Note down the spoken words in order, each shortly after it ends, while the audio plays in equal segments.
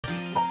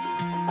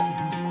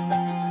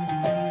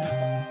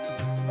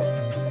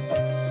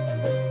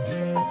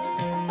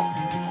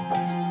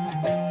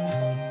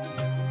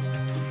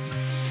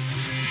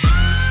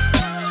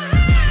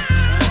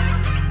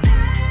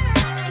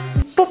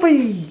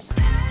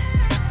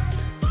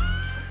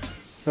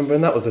Remember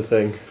when that was a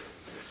thing?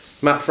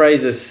 Matt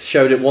Fraser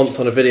showed it once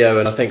on a video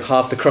and I think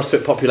half the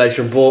CrossFit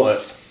population bought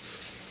it.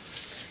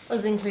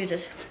 Us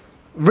included.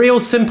 Real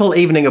simple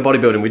evening of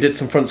bodybuilding. We did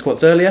some front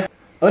squats earlier.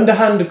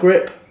 Underhand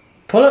grip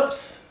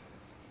pull-ups.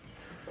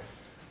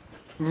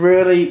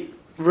 Really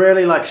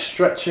like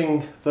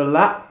stretching the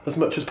lat as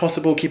much as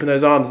possible, keeping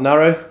those arms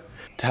narrow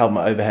to help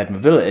my overhead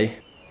mobility.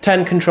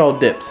 10 controlled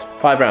dips,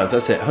 5 rounds,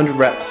 that's it, 100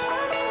 reps.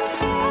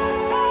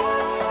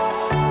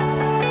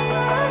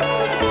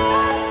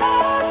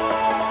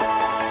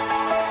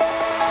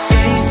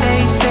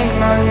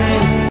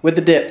 With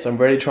the dips, I'm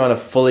really trying to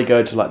fully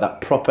go to like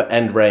that proper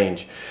end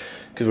range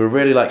because we're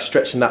really like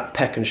stretching that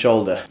pec and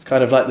shoulder. It's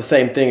kind of like the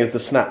same thing as the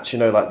snatch, you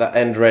know, like that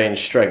end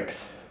range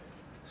strength.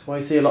 That's why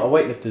you see a lot of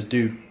weightlifters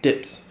do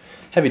dips,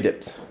 heavy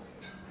dips.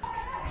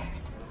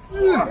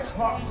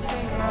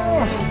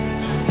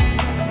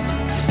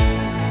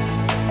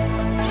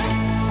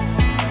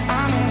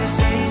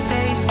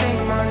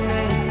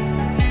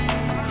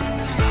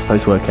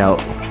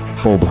 Post-workout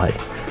ball play.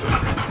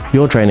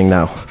 You're training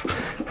now.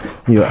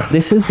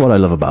 This is what I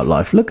love about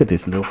life. Look at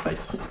this little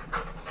face.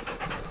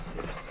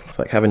 It's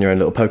like having your own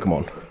little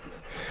Pokemon.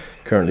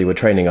 Currently we're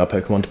training our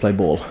Pokemon to play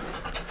ball.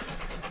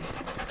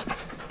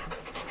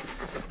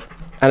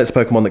 And it's a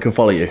Pokemon that can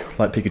follow you,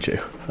 like Pikachu.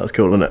 That's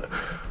cool, isn't it?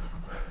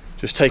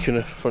 Just taking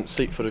a front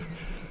seat for the...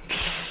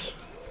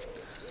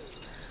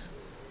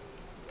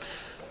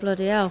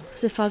 Bloody hell,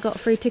 as if I got a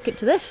free ticket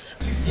to this.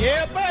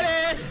 Yeah,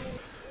 buddy!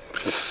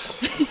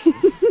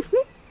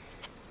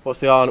 What's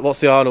the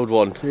Arnold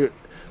one?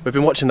 We've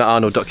been watching that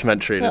Arnold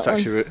documentary and it's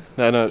actually...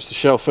 No, it's the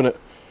shelf, isn't it?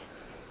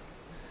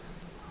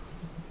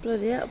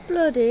 Bloody hell,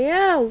 bloody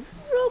hell!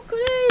 Look at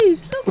these!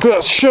 Look at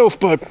that shelf,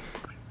 babe!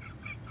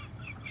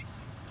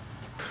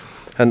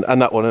 And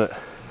that one, isn't it?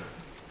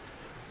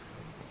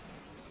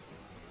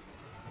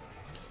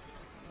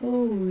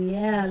 Oh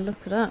yeah, look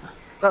at that.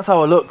 That's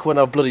how I look when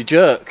I bloody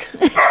jerk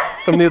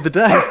from the other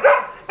day.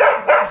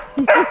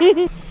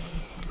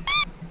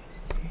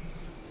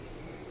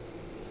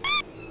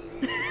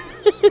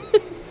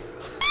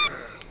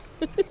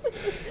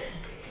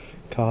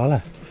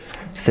 Carla,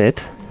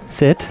 sit.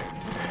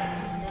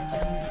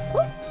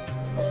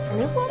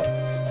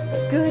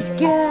 Good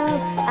girl,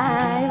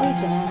 I will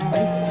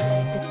dance.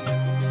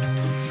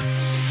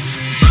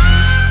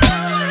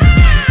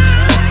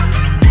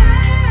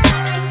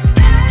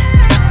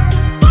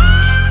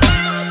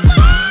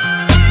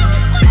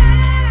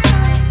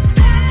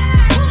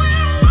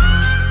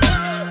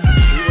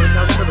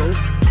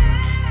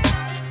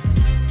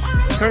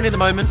 Currently at the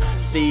moment,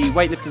 the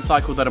weightlifting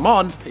cycle that I'm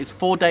on is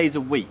 4 days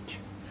a week.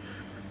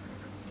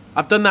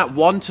 I've done that,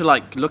 1, to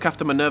like look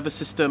after my nervous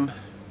system,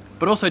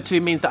 but also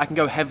 2 means that I can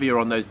go heavier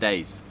on those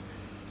days.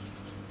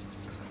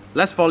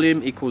 Less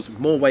volume equals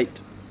more weight.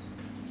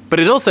 But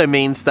it also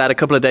means that a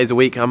couple of days a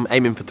week, I'm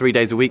aiming for 3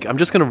 days a week, I'm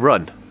just gonna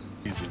run.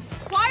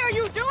 Why are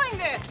you doing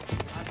this?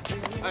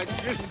 I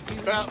just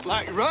felt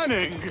like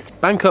running.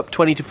 Bank up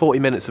 20 to 40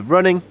 minutes of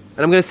running,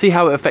 and I'm gonna see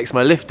how it affects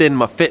my lifting,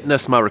 my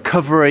fitness, my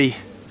recovery.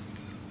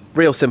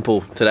 Real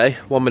simple today,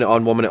 1 minute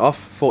on, 1 minute off,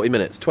 40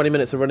 minutes. 20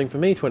 minutes of running for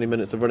me, 20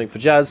 minutes of running for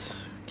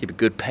Jazz. Keep a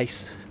good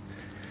pace.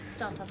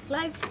 Start off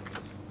slow.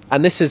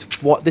 And this is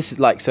what this is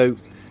like, so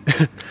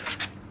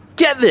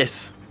get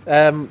this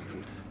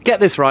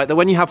right, that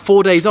when you have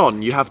 4 days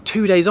on, you have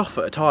 2 days off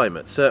at a time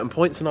at certain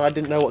points, and I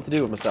didn't know what to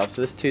do with myself,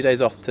 so this 2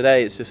 days off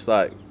today, it's just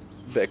like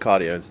a bit of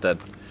cardio instead.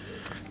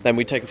 Then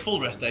we take a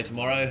full rest day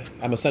tomorrow,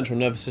 and my central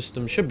nervous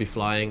system should be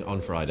flying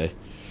on Friday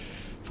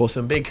for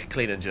some big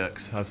clean and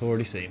jerks I've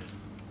already seen.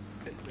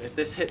 If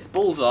this hits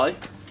bullseye,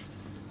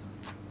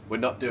 we're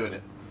not doing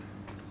it.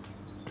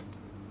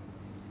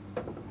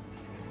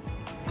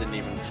 Didn't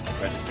even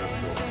register a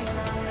score.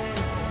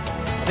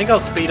 I think I'll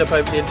speed up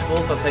over the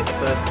intervals. I'll take the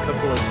first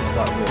couple as just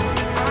like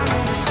warm-ups.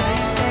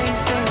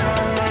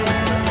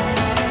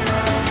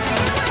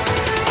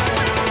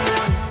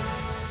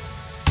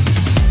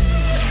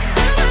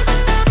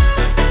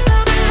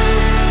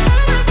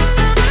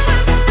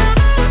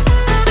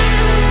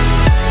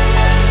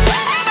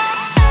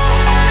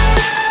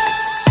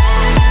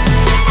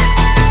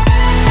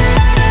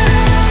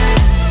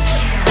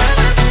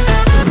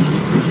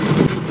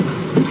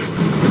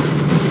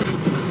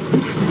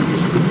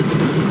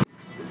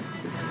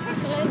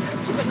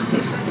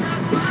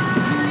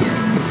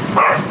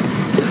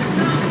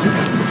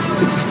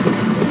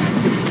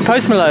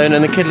 Post Malone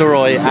and the Kid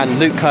Laroi and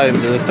Luke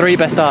Combs are the 3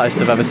 best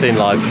artists I've ever seen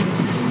live.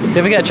 If you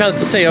ever get a chance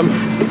to see them,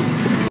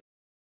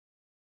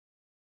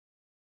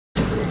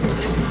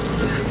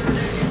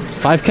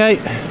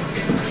 $5K.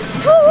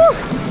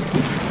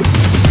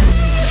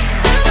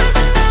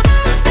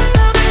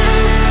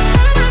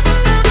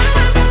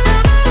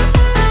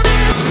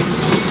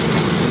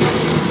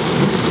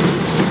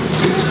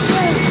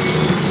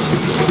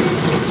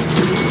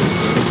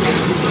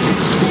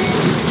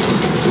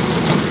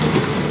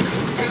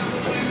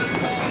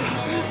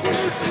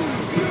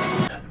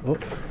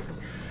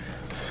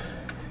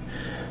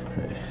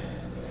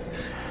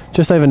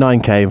 Just over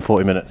 9K in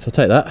 40 minutes, I'll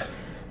take that.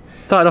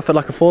 Started off at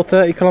like a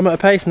 4:30 kilometre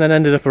pace and then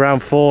ended up around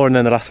 4, and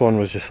then the last one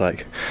was just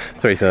like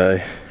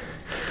 3:30.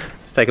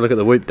 Let's take a look at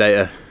the Whoop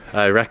data.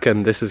 I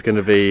reckon this is going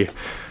to be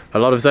a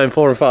lot of zone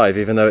 4 and 5,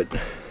 even though it, I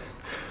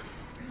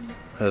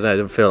don't know, it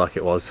didn't feel like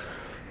it was.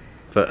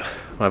 But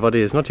my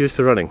body is not used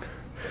to running.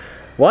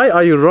 Why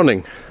are you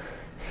running?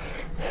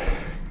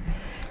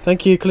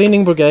 Thank you,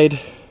 cleaning brigade.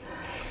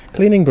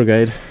 Cleaning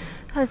brigade.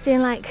 I was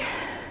doing like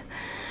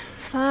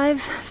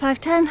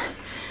 5:10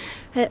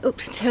 up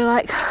to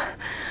like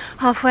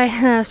halfway,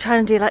 and then I was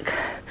trying to do like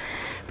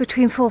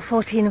between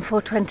 4:14 and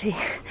 4:20,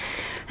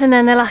 and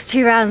then the last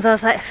 2 rounds I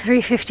was like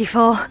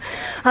 3:54.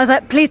 I was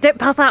like, please don't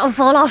pass out and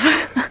fall off.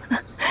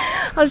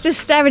 I was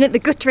just staring at the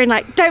guttering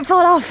like, don't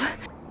fall off.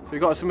 So we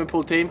got a swimming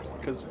pool team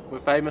because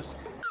we're famous.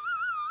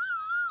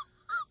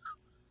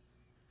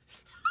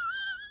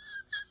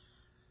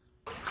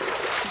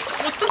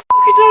 What the f***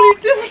 are you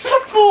doing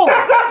that for?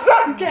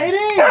 Get it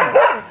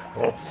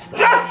in!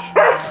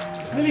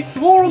 Nearly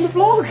swore on the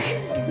vlog.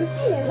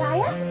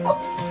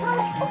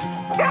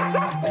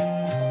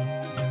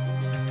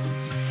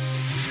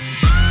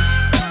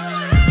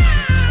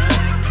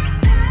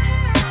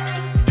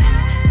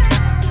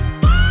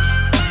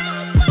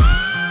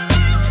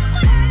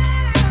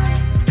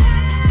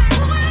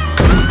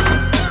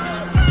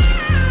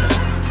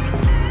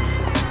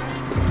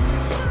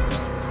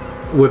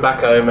 We're back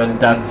home and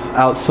Dad's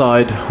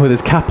outside with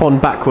his cap on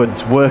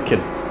backwards working.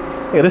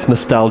 Look at this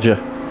nostalgia.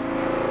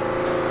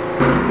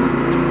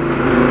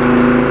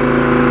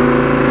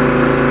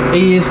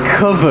 He is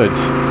covered.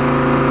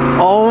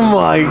 Oh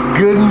my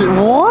goodness,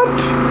 what?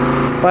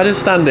 If I just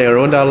stand here,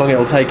 I wonder how long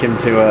it'll take him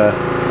to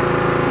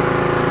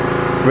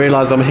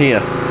realise I'm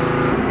here.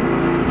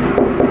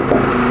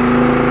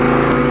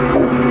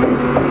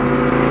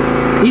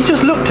 He's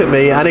just looked at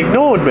me and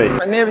ignored me.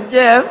 My name is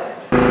Jeff.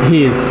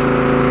 He is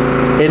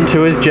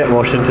into his jet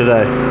washing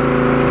today.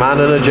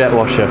 Man and a jet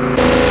washer.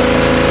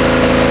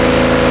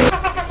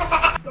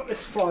 Got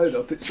this fired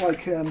up. It's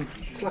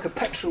like a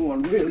petrol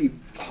one, really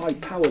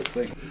high-powered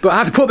thing. But I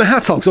had to put my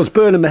hat on because I was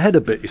burning my head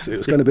a bit. You see, it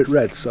was going a bit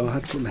red, so I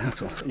had to put my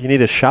hat on. You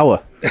need a shower.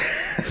 I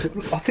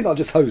think I'll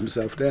just hose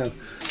myself down.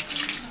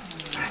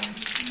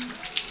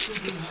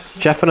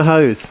 Jeff and a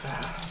hose.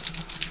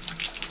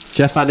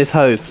 Jeff and his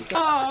hose.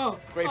 Oh,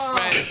 great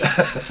friend.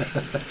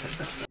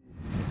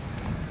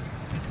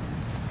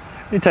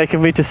 You're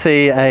taking me to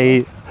see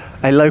a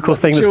local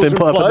thing that's been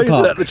put up at the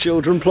park. Let the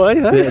children play.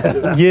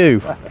 Eh?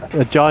 You,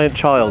 a giant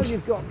child. So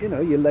you've got, you know,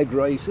 your leg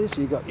raises,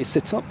 you've got your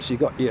sit-ups, you've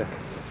got your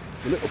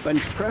little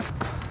bench press.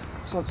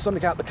 So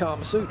something out the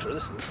Kama Sutra.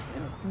 This is,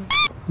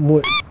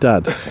 What,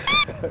 Dad?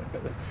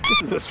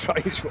 this is a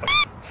strange one,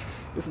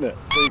 isn't it?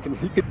 So you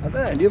can, and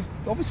then you've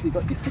obviously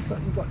got your sit-up,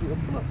 you've got your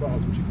pull-up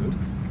bars, which are good.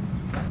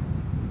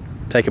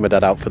 Taking my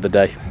dad out for the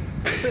day.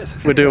 That's it.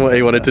 We're doing what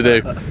he wanted to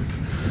do.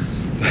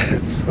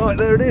 Right,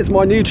 there it is,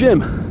 my new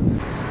gym.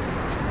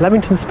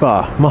 Leamington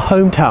Spa, my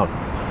hometown.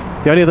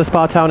 The only other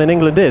spa town in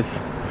England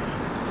is?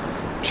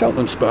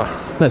 Cheltenham Spa.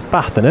 There's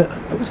Bath in it.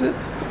 What was it?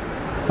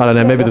 I don't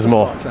know, maybe there's that's a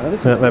more. spa town,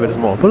 isn't Yeah, it? maybe there's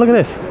more. But look at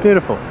this,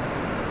 beautiful.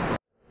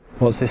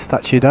 What's this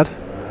statue, Dad?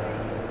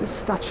 This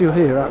statue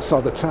here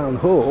outside the town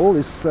hall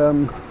is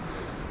a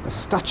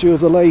statue of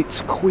the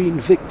late Queen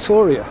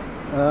Victoria.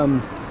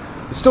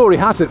 The story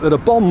has it that a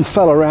bomb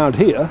fell around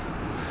here,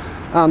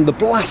 and the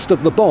blast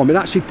of the bomb, it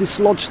actually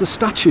dislodged the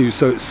statue,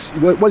 so it's,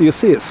 well, you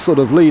see it's sort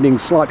of leaning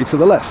slightly to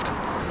the left.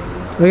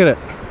 Look at it.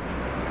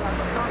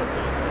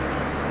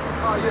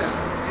 Oh yeah.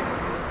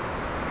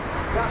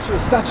 The actual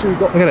statue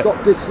got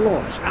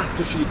dislodged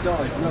after she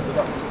died. Remember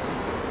that?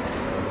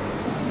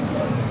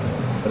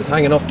 But it's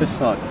hanging off this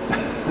side.